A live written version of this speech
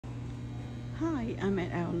Hi, I'm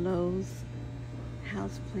at our Lowe's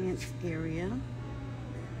houseplants area,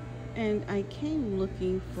 and I came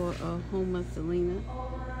looking for a Homa Selima,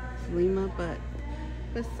 but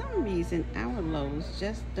for some reason our Lowe's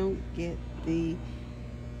just don't get the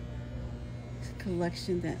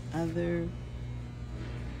collection that other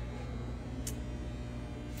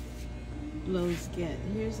Lowe's get.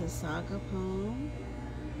 Here's a saga palm,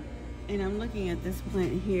 and I'm looking at this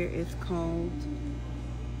plant here. It's called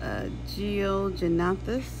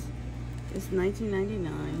Geognathus. It's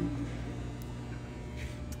 $19.99,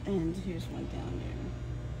 and here's one down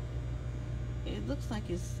there. It looks like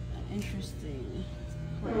it's an interesting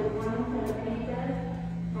plant.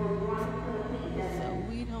 So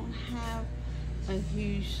we don't have a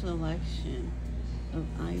huge selection of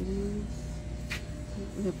items.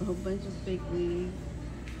 We have a whole bunch of fig leaves,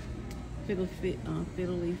 fiddle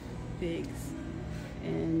leaf figs,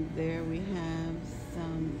 and there we have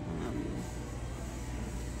some.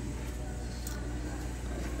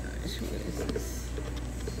 What is this?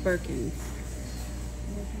 Birkins.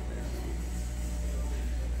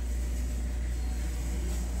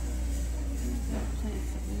 Plants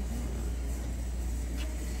that we have.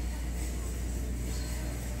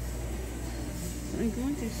 So I'm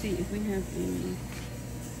going to see if we have any.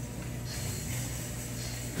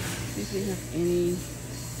 See if we have any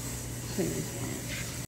clearance plants.